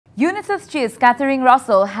UNICEF chief Catherine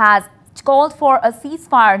Russell has called for a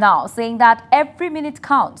ceasefire now, saying that every minute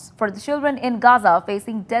counts for the children in Gaza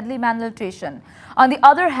facing deadly malnutrition. On the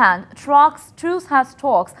other hand, truce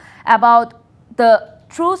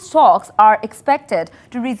talks are expected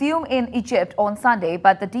to resume in Egypt on Sunday,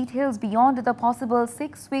 but the details beyond the possible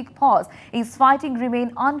 6-week pause is fighting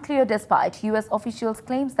remain unclear despite U.S. officials'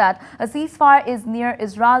 claims that a ceasefire is near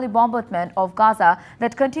Israeli bombardment of Gaza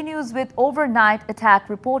that continues with overnight attack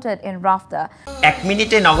reported in Rafah. 1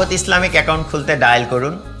 মিনিটে নগদ Islamic account খুলতে dial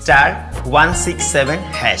করুন *167#.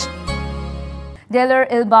 Deir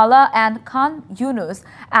el-Bala and Khan Yunus,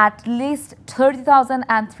 at least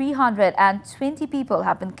 30,320 people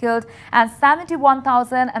have been killed and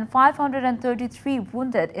 71,533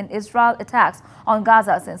 wounded in Israel attacks on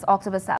Gaza since October 7.